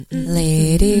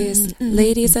Ladies,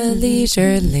 ladies of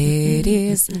leisure,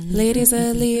 ladies, ladies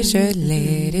of leisure,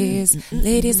 ladies,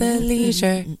 ladies of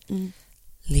leisure,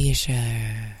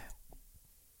 leisure.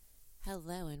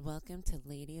 Hello and welcome to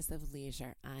Ladies of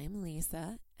Leisure. I'm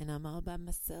Lisa and I'm all by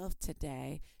myself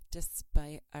today,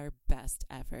 despite our best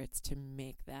efforts to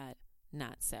make that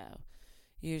not so.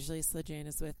 Usually Slajane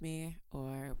is with me,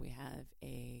 or we have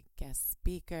a guest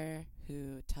speaker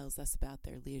who tells us about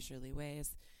their leisurely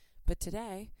ways. But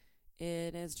today,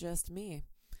 it is just me.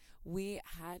 We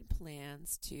had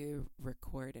plans to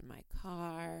record in my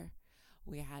car.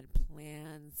 We had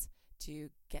plans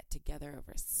to get together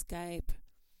over Skype.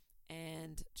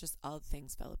 And just all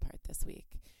things fell apart this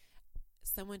week.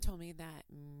 Someone told me that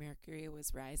Mercury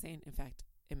was rising. In fact,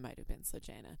 it might have been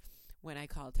Slajana when I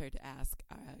called her to ask,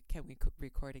 can we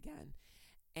record again?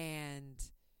 And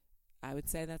I would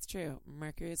say that's true.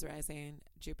 Mercury is rising.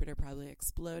 Jupiter probably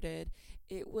exploded.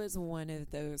 It was one of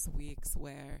those weeks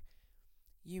where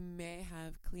you may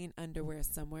have clean underwear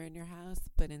somewhere in your house,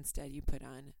 but instead you put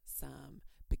on some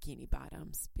bikini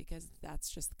bottoms because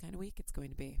that's just the kind of week it's going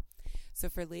to be. So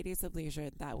for Ladies of Leisure,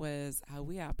 that was how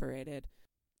we operated.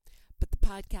 But the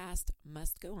podcast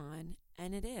must go on,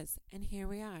 and it is. And here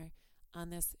we are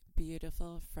on this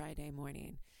beautiful Friday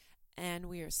morning. And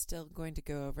we are still going to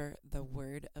go over the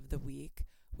word of the week,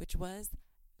 which was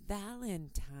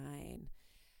Valentine.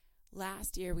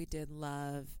 Last year we did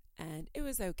love, and it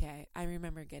was okay. I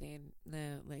remember getting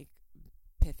the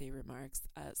pithy remarks.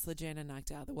 Slajana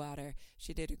knocked out of the water.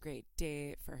 She did a great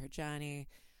date for her Johnny.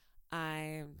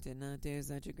 I did not do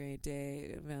such a great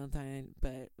date, Valentine,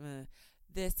 but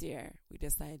this year we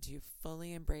decided to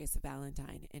fully embrace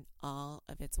Valentine in all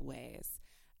of its ways.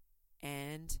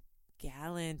 And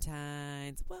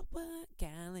Galentine's. What?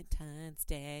 Galentine's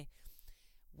Day.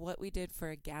 What we did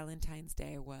for Galentine's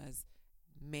Day was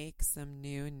make some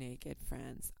new naked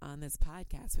friends. On this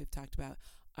podcast, we've talked about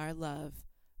our love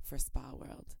for Spa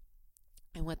World.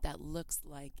 And what that looks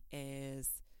like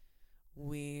is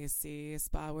we see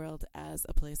Spa World as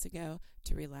a place to go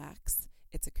to relax.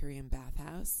 It's a Korean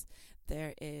bathhouse.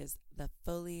 There is the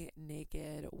fully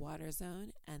naked water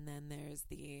zone, and then there's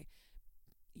the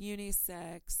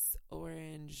unisex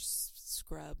orange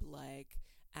scrub-like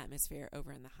atmosphere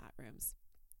over in the hot rooms.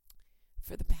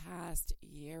 For the past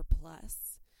year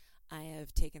plus, I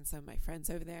have taken some of my friends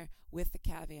over there with the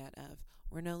caveat of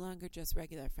we're no longer just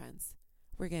regular friends.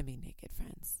 We're going to be naked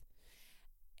friends.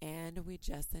 And we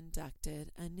just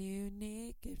inducted a new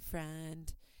naked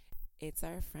friend. It's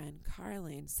our friend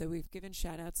Carlene. So we've given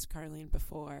shout outs to Carlene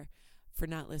before for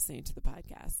not listening to the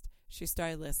podcast. She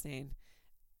started listening.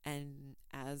 And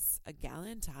as a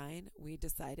Galentine, we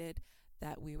decided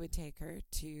that we would take her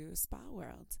to Spa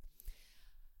World.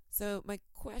 So my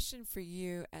question for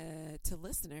you to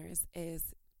listeners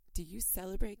is, do you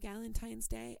celebrate Galentine's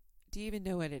Day? Do you even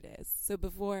know what it is? So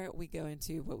before we go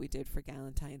into what we did for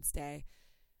Galentine's Day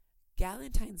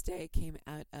came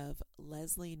out of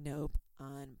Leslie Knope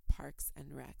on Parks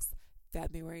and Recs,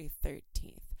 February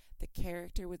 13th. The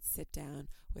character would sit down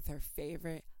with her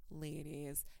favorite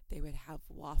ladies. They would have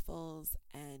waffles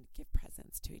and give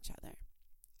presents to each other.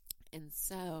 And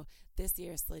so this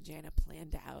year, Slajana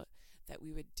planned out that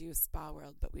we would do Spa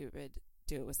World, but we would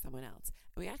do it with someone else.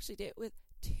 And we actually did it with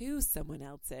two someone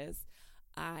else's.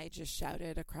 I just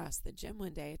shouted across the gym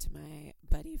one day to my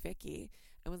buddy Vicky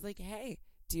and was like, hey,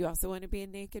 do you also want to be a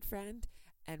naked friend?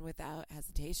 And without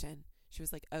hesitation, she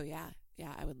was like, oh yeah,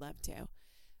 I would love to.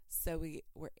 So we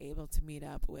were able to meet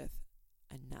up with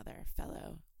another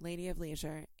fellow Lady of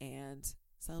Leisure and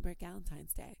celebrate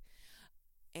Galentine's Day.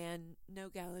 And no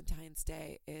Galentine's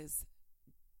Day is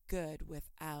good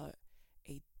without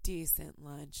a decent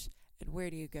lunch. And where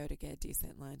do you go to get a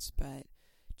decent lunch but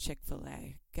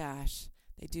Chick-fil-A? Gosh,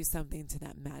 they do something to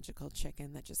that magical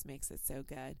chicken that just makes it so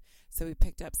good. So we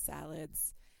picked up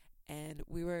salads, and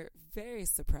we were very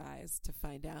surprised to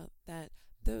find out that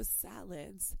those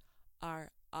salads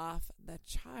are off the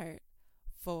chart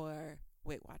for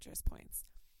Weight Watchers points.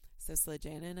 So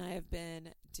Slajana and I have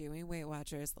been doing Weight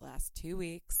Watchers the last 2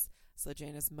 weeks.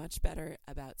 Slajana's much better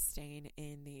about staying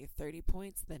in the 30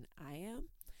 points than I am.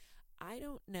 I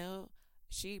don't know.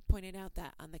 She pointed out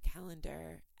that on the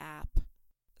calendar app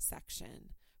section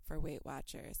for Weight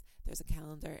Watchers, there's a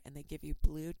calendar and they give you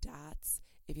blue dots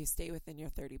if you stay within your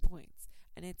 30 points.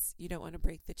 And you don't want to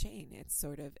break the chain. It's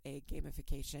sort of a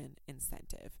gamification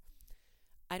incentive.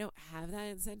 I don't have that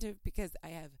incentive because I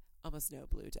have almost no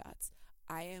blue dots.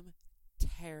 I am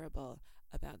terrible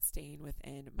about staying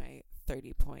within my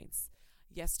 30 points.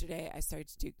 Yesterday, I started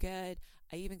to do good.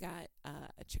 I even got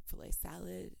a Chick-fil-A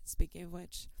salad, speaking of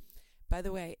which. By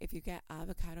the way, if you get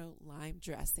avocado lime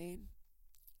dressing,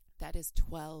 That is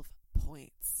 12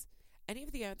 points. Any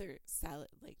of the other salad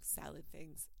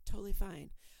things, totally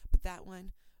fine. But that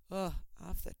one,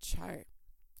 off the chart.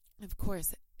 Of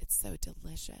course, it's so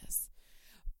delicious.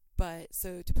 But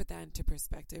so to put that into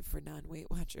perspective for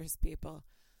non-Weight Watchers people,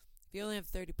 if you only have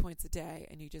 30 points a day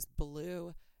and you just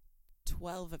blew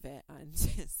 12 of it on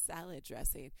salad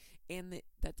dressing, and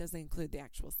that doesn't include the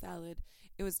actual salad,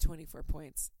 it was 24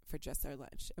 points for just our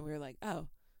lunch. And we were like, oh,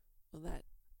 well, that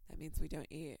means we don't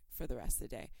eat for the rest of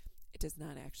the day. It does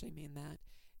not actually mean that.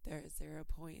 There are 0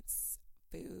 points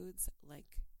foods like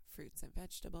fruits and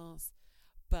vegetables,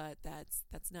 but that's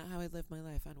not how I live my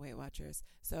life on Weight Watchers.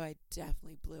 So I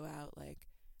definitely blew out like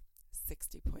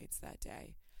 60 points that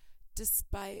day,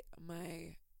 despite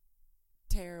my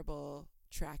terrible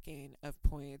tracking of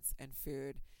points and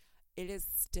food. It is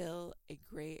still a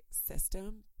great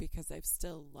system because I've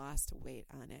still lost weight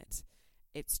on it.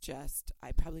 It's just,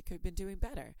 I probably could have been doing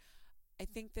better. I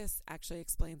think this actually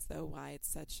explains, though, why it's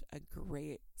such a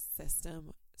great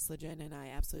system. Slajin and I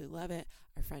absolutely love it.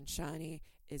 Our friend Shani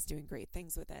is doing great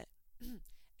things with it.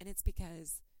 And it's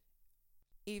because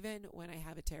even when I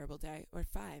have a terrible day, or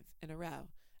 5 in a row,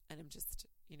 and I'm just,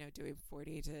 doing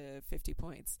 40 to 50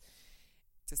 points,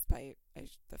 despite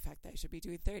the fact that I should be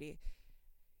doing 30,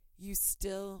 you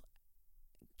still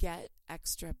get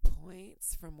extra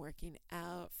points from working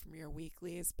out, from your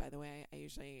weeklies. By the way, I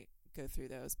usually go through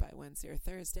those by Wednesday or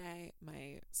Thursday.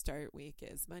 My start week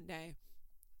is Monday.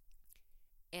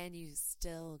 And you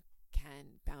still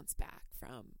can bounce back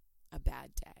from a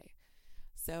bad day.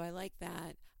 So I like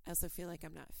that. I also feel like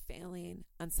I'm not failing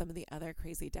on some of the other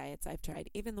crazy diets I've tried.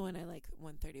 Even the one I like,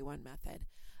 131 method,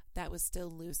 that was still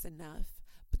loose enough,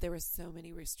 but there were so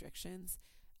many restrictions.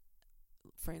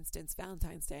 For instance,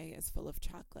 Valentine's Day is full of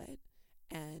chocolate,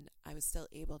 and I was still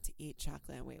able to eat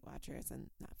chocolate on Weight Watchers and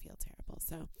not feel terrible.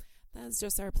 So that's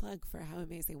just our plug for how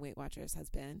amazing Weight Watchers has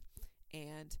been.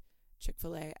 And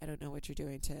Chick-fil-A, I don't know what you're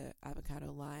doing to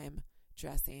avocado lime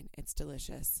dressing. It's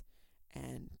delicious.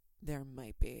 And there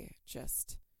might be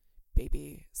just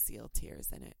baby seal tears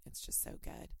in it. It's just so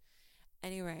good.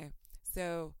 Anyway,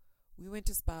 so we went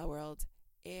to Spa World.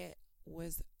 It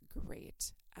was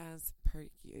great, as per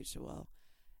usual.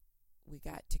 We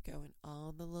got to go in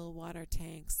all the little water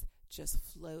tanks, just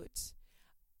float.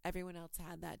 Everyone else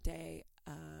had that day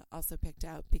also picked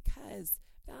out because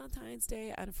Valentine's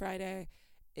Day on Friday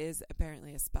is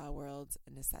apparently a Spa World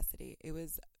necessity. It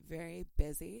was very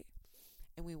busy,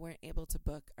 and we weren't able to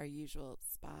book our usual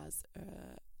spas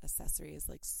accessories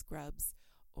like scrubs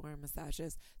or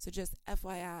massages. So just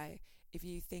FYI, if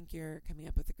you think you're coming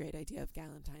up with a great idea of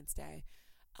Valentine's Day,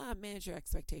 manage your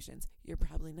expectations. You're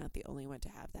probably not the only one to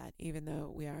have that, even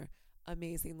though we are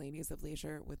amazing ladies of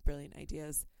leisure with brilliant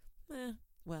ideas.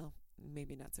 Well,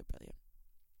 maybe not so brilliant.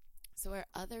 So our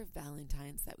other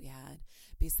Valentines that we had,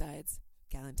 besides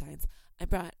Galentines, I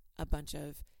brought a bunch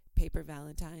of paper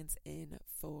Valentines in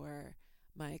for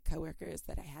my coworkers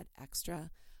that I had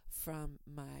extra from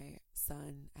my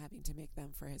son having to make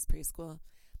them for his preschool.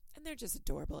 And they're just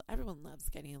adorable. Everyone loves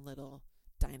getting a little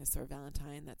dinosaur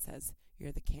Valentine that says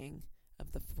you're the king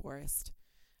of the forest,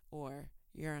 or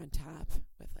you're on top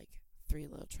with like 3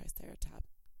 little triceratops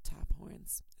top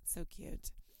horns. It's so cute.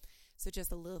 So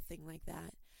just a little thing like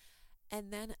that.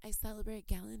 And then I celebrate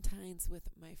Galentine's with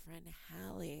my friend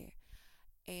Hallie.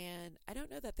 And I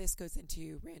don't know that this goes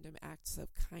into random acts of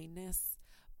kindness,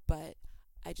 but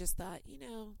I just thought,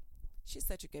 she's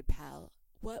such a good pal.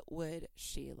 What would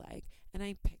she like? And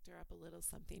I picked her up a little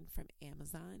something from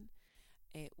Amazon.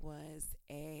 It was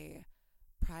a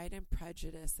Pride and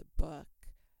Prejudice book,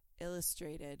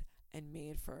 illustrated and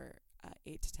made for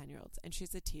 8 to 10-year-olds. And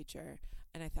she's a teacher,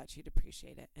 and I thought she'd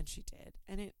appreciate it, and she did.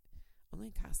 And it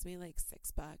only cost me like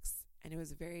 $6, and it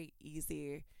was very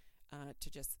easy to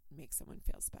just make someone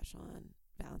feel special on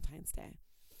Valentine's Day.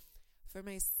 For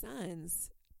my sons,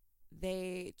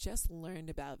 they just learned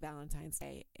about Valentine's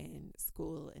Day in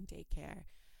school and daycare,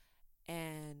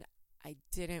 and I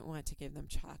didn't want to give them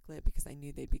chocolate because I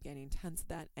knew they'd be getting tons of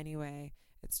that anyway.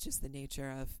 It's just the nature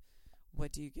of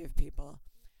what do you give people.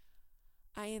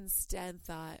 I instead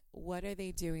thought, what are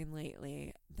they doing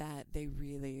lately that they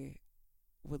really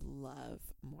would love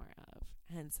more of?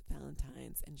 Hence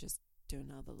Valentine's, and just doing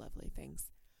all the lovely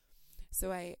things.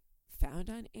 So I found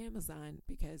on Amazon,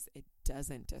 because it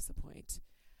doesn't disappoint,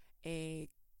 a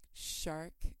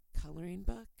shark coloring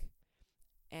book.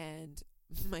 And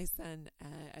my son,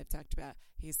 I've talked about,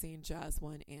 he's seen Jaws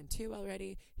 1 and 2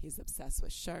 already. He's obsessed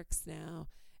with sharks now,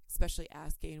 especially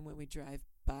asking when we drive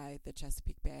by the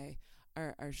Chesapeake Bay,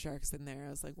 are sharks in there? I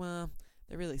was like, well,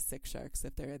 They're really sick sharks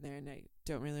if they're in there, and I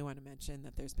don't really want to mention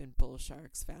that there's been bull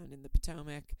sharks found in the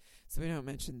Potomac, so we don't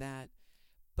mention that.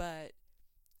 But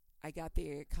I got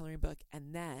the coloring book,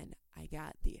 and then I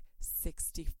got the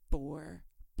 64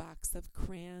 box of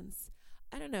crayons.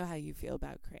 I don't know how you feel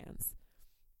about crayons,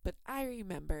 but I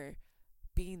remember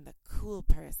being the cool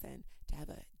person to have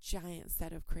a giant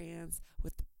set of crayons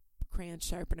with the crayon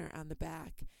sharpener on the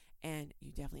back, and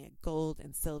you definitely had gold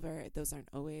and silver. Those aren't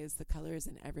always the colors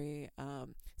in every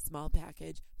small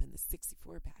package, but in the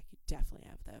 64 pack, you definitely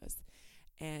have those.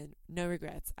 And no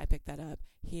regrets, I picked that up.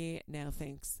 He now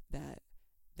thinks that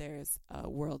there's a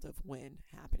world of win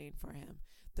happening for him.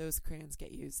 Those crayons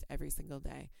get used every single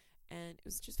day. And it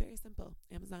was just very simple.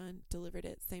 Amazon delivered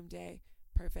it same day.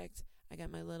 Perfect. I got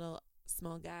my little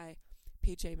small guy,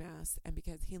 PJ Masks, and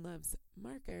because he loves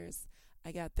markers,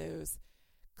 I got those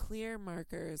clear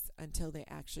markers until they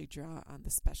actually draw on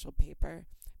the special paper,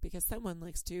 because someone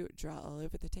likes to draw all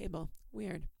over the table.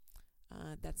 Weird.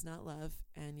 That's not love,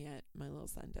 and yet my little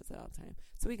son does it all the time.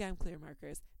 So we got him clear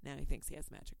markers. Now he thinks he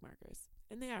has magic markers.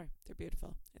 And they are. They're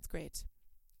beautiful. It's great.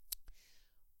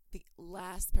 The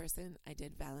last person I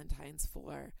did Valentine's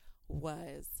for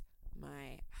was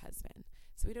my husband.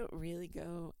 So we don't really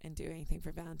go and do anything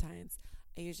for Valentine's.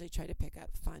 I usually try to pick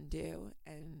up fondue,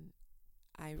 and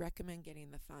I recommend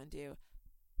getting the fondue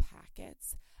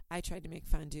packets. I tried to make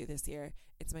fondue this year.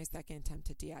 It's my second attempt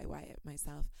to DIY it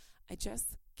myself. I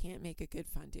just can't make a good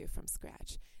fondue from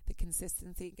scratch. The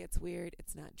consistency gets weird.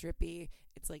 It's not drippy.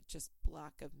 It's like just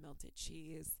block of melted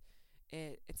cheese.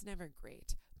 It's never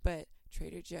great. But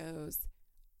Trader Joe's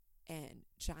and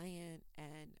Giant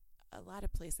and a lot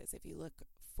of places, if you look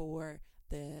for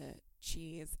the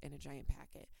cheese in a giant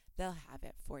packet, they'll have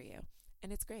it for you.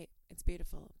 And it's great. It's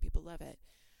beautiful. People love it.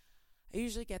 I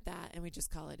usually get that, and we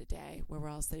just call it a day where we're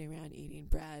all sitting around eating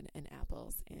bread and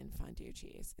apples and fondue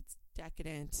cheese. It's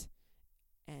decadent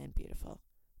and beautiful.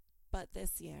 But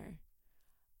this year,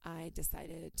 I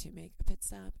decided to make a pit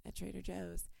stop at Trader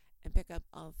Joe's and pick up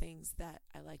all things that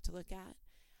I like to look at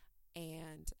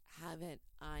and have it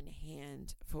on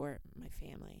hand for my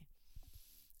family.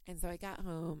 And so I got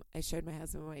home. I showed my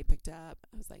husband what I picked up.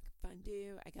 I was like,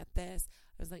 fondue, I got this.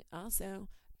 I was like, also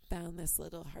found this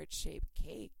little heart-shaped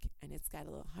cake, and it's got a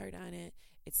little heart on it.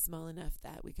 It's small enough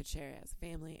that we could share it as a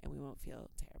family, and we won't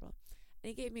feel terrible. And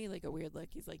he gave me like a weird look.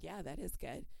 He's like, yeah, that is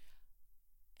good.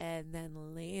 And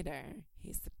then later,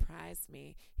 he surprised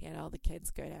me. He had all the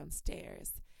kids go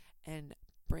downstairs and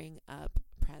bring up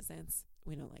presents.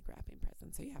 We don't like wrapping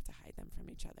presents, so you have to hide them from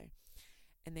each other.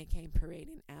 And they came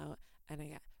parading out, and I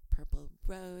got purple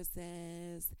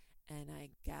roses, and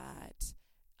I got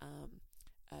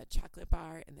a chocolate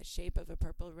bar in the shape of a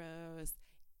purple rose,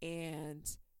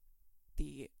 and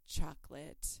the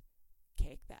chocolate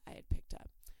cake that I had picked up.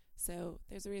 So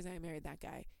there's a reason I married that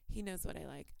guy. He knows what I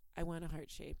like. I want a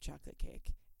heart-shaped chocolate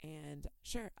cake, and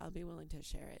sure, I'll be willing to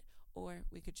share it. Or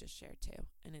we could just share two,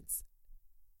 and it's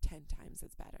 10 times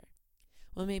as better.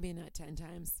 Well, maybe not 10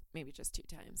 times, maybe just 2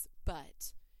 times,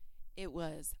 but it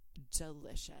was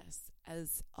delicious,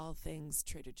 as all things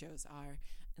Trader Joe's are,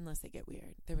 unless they get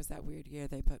weird. There was that weird year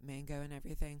they put mango in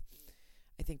everything.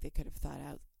 I think they could have thought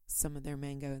out some of their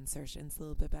mango insertions a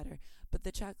little bit better. But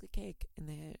the chocolate cake in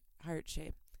the heart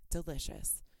shape,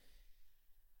 delicious.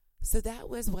 So that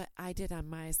was what I did on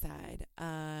my side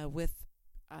with,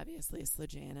 obviously,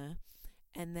 Slajana.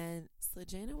 And then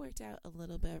Slajana worked out a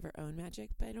little bit of her own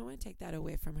magic, but I don't want to take that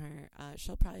away from her.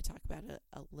 She'll probably talk about it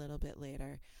a little bit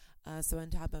later. So on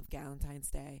top of Valentine's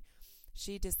Day,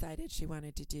 she decided she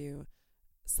wanted to do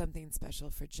something special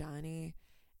for Johnny,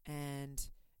 and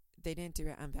they didn't do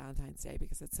it on Valentine's Day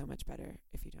because it's so much better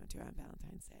if you don't do it on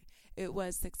Valentine's Day. It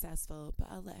was successful, but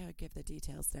I'll let her give the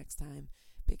details next time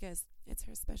because it's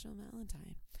her special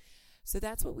Valentine. So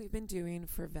that's what we've been doing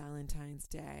for Valentine's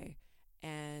Day,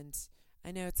 and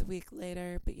I know it's a week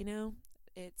later, but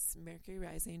it's Mercury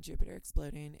rising, Jupiter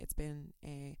exploding. It's been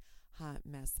a hot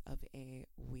mess of a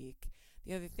week.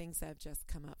 The other things that have just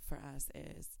come up for us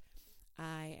is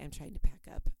I am trying to pack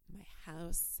up my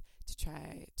house to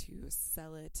try to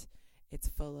sell it. It's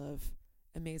full of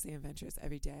amazing adventures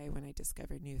every day when I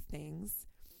discover new things.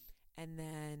 And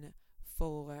then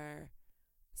for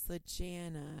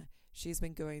Slajana, she's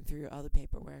been going through all the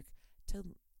paperwork to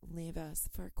leave us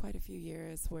for quite a few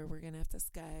years, where we're going to have to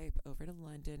Skype over to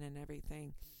London and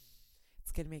everything.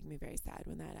 It's going to make me very sad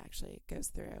when that actually goes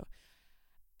through.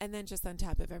 And then just on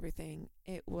top of everything,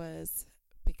 it was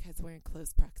because we're in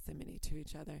close proximity to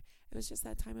each other. It was just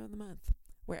that time of the month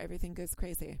where everything goes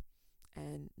crazy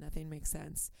and nothing makes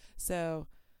sense. So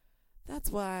that's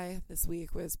why this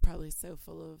week was probably so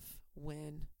full of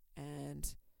win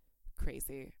and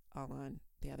crazy all on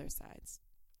the other sides.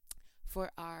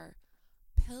 For our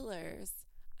pillars,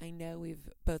 I know we've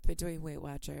both been doing Weight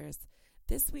Watchers.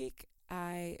 This week,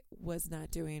 I was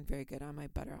not doing very good on my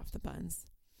butter off the buns.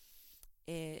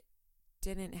 It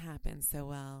didn't happen so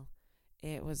well.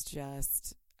 It was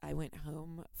just, I went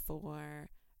home for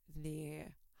the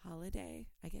holiday,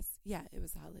 I guess. Yeah, it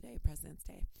was a holiday, President's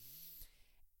Day.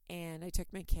 And I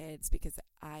took my kids because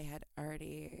I'd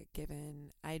already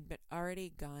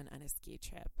gone on a ski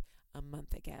trip a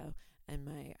month ago, and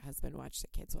my husband watched the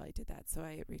kids while I did that. So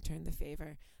I returned the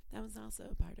favor. That was also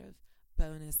a part of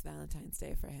bonus Valentine's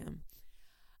Day for him.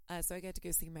 So I got to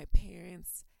go see my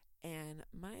parents, and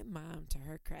my mom, to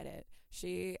her credit,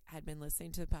 she had been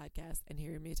listening to the podcast and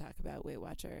hearing me talk about Weight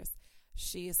Watchers.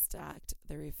 She stocked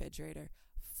the refrigerator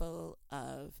full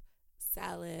of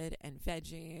salad and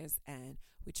veggies, and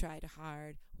we tried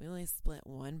hard. We only split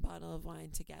one bottle of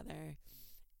wine together,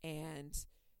 and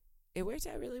it worked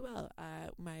out really well.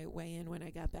 My weigh-in when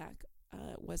I got back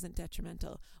wasn't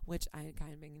detrimental, which I had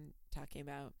kind of been talking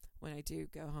about. When I do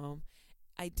go home,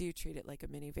 I do treat it like a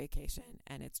mini vacation,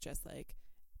 and it's just like,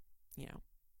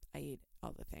 I eat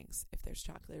all the things. If there's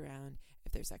chocolate around,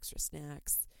 if there's extra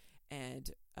snacks, and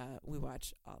we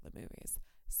watch all the movies.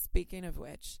 Speaking of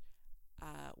which,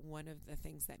 one of the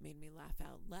things that made me laugh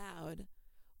out loud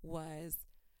was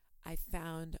I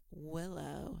found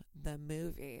Willow, the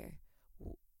movie,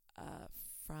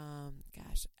 from,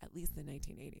 at least the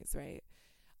 1980s, right,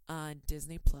 on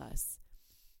Disney Plus,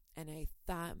 and I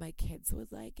thought my kids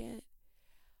would like it.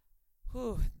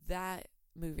 That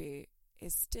movie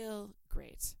is still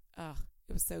great. Oh,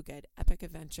 it was so good. Epic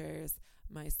adventures.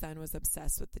 My son was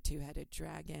obsessed with the two-headed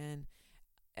dragon.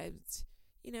 And,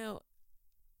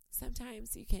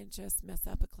 sometimes you can't just mess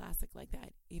up a classic like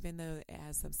that, even though it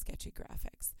has some sketchy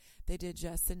graphics. They did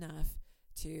just enough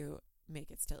to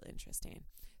make it still interesting.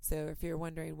 So if you're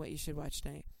wondering what you should watch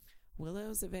tonight,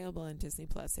 Willow's available on Disney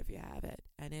Plus if you have it,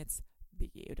 and it's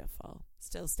beautiful.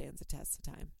 Still stands the test of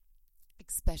time,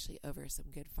 especially over some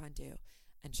good fondue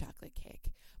and chocolate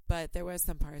cake. But there was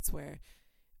some parts where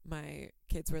my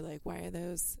kids were like, why are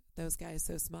those guys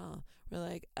so small? We're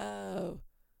like, oh,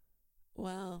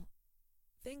 well,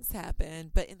 things happen.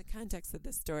 But in the context of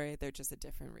this story, they're just a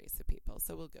different race of people.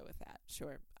 So we'll go with that.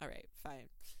 Sure. All right, fine.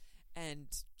 And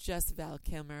just Val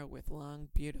Kilmer with long,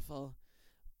 beautiful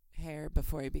hair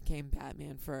before he became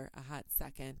Batman for a hot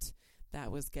second.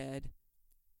 That was good.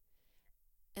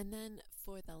 And then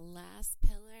for the last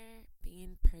pillar,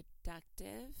 being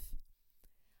productive,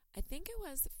 I think it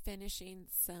was finishing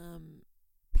some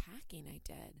packing I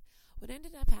did. What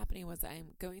ended up happening was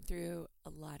I'm going through a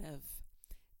lot of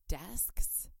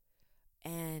desks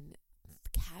and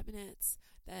cabinets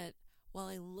that, while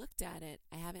I looked at it,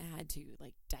 I haven't had to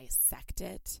dissect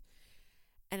it.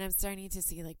 And I'm starting to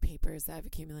see papers that I've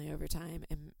accumulated over time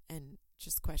and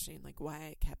just questioning why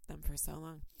I kept them for so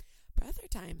long. But other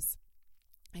times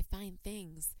I find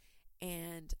things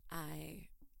and I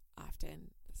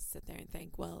often sit there and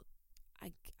think, well,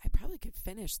 I probably could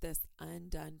finish this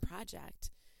undone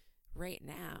project right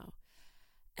now.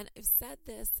 And I've said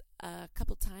this a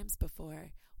couple times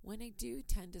before. When I do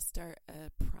tend to start a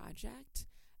project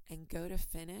and go to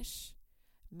finish,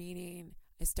 meaning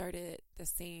I start it the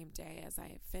same day as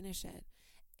I finish it,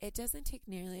 it doesn't take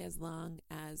nearly as long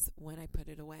as when I put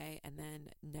it away and then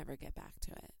never get back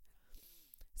to it.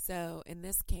 So in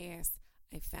this case,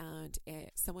 I found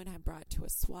someone had brought to a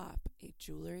swap a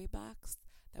jewelry box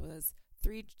that was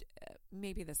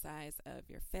maybe the size of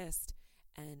your fist,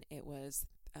 and it was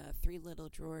 3 little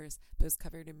drawers, but it was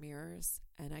covered in mirrors,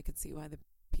 and I could see why the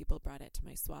people brought it to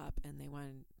my swap, and they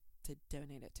wanted to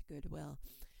donate it to Goodwill.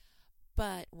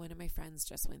 But one of my friends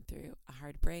just went through a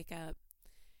hard breakup,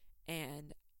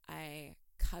 and I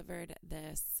covered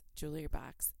this jewelry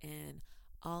box in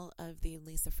all of the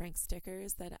Lisa Frank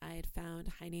stickers that I had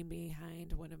found hiding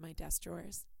behind one of my desk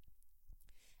drawers.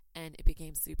 And it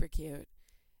became super cute.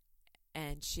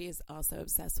 And she is also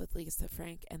obsessed with Lisa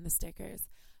Frank and the stickers.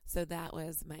 So that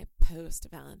was my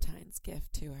post-Valentine's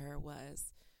gift to her,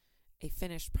 was a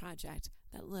finished project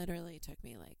that literally took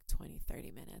me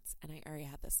 20-30 minutes. And I already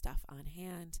had the stuff on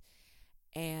hand.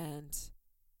 And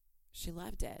she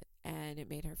loved it. And it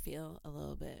made her feel a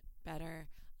little bit better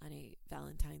on a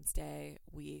Valentine's Day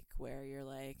week where you're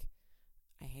like,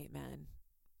 I hate men,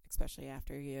 especially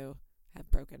after you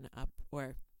have broken up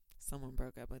or someone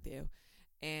broke up with you.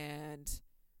 And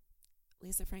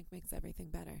Lisa Frank makes everything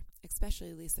better,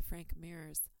 especially Lisa Frank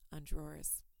mirrors on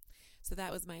drawers. So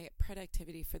that was my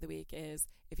productivity for the week, is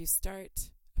if you start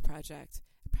a project,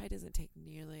 it probably doesn't take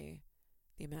nearly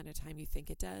the amount of time you think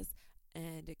it does.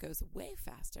 And it goes way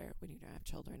faster when you don't have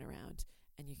children around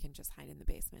and you can just hide in the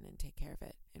basement and take care of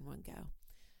it in one go.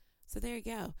 So there you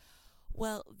go.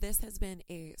 Well, this has been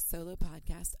a solo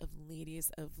podcast of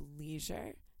Ladies of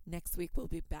Leisure. Next week, we'll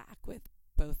be back with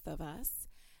both of us.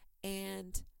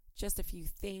 And just a few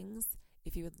things.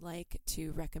 If you would like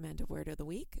to recommend a word of the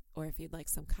week, or if you'd like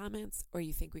some comments, or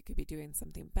you think we could be doing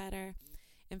something better.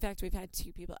 In fact, we've had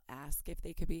 2 people ask if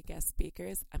they could be guest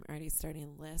speakers. I'm already starting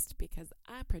a list because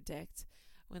I predict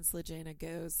when Slajana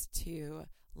goes to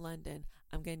London,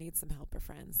 I'm going to need some helper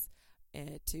friends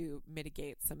to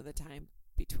mitigate some of the time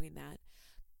between that.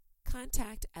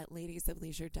 Contact at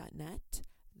ladiesofleisure.net.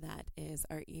 That is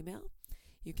our email.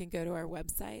 You can go to our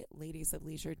website,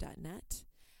 ladiesofleisure.net,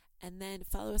 and then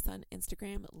follow us on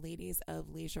Instagram, Ladies of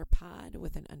Leisure Pod,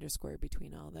 with an underscore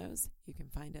between all those. You can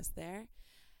find us there.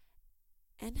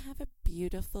 And have a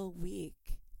beautiful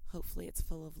week. Hopefully it's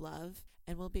full of love.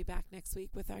 And we'll be back next week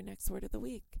with our next word of the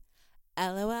week.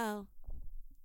 LOL.